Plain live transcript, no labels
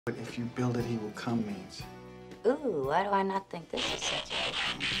But if you build it, he will come means. Ooh, why do I not think this is such a good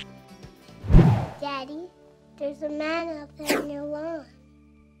one? Daddy, there's a man out there on your lawn.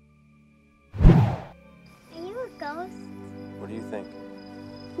 Are you a ghost? What do you think?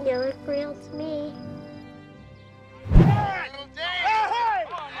 You look real to me.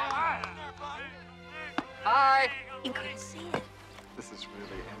 Hi! You couldn't see it. This is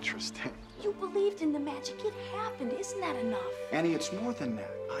really interesting. You believed in the magic. It happened. Isn't that enough? Annie, it's more than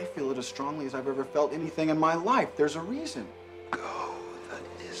that. I feel it as strongly as I've ever felt anything in my life. There's a reason. Go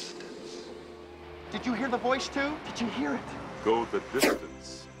the distance. Did you hear the voice too? Did you hear it? Go the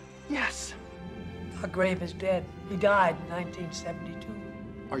distance. Yes. Our Grave is dead. He died in 1972.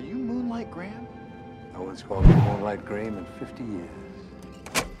 Are you Moonlight Graham? No one's called me Moonlight Graham in 50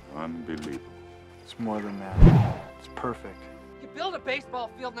 years. Unbelievable. It's more than that. It's perfect. You build a baseball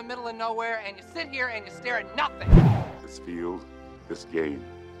field in the middle of nowhere, and you sit here and you stare at nothing. This field, this game,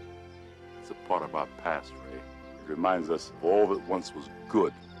 it's a part of our past, Ray. It reminds us of all that once was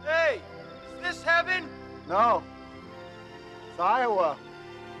good. Hey, is this heaven? No. It's Iowa.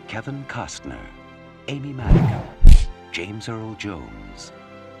 Kevin Costner, Amy Madigan, James Earl Jones,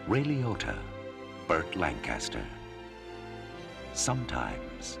 Ray Liotta, Burt Lancaster.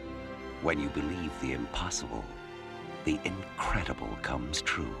 Sometimes, when you believe the impossible, the incredible comes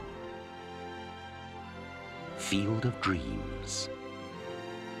true. Field of Dreams.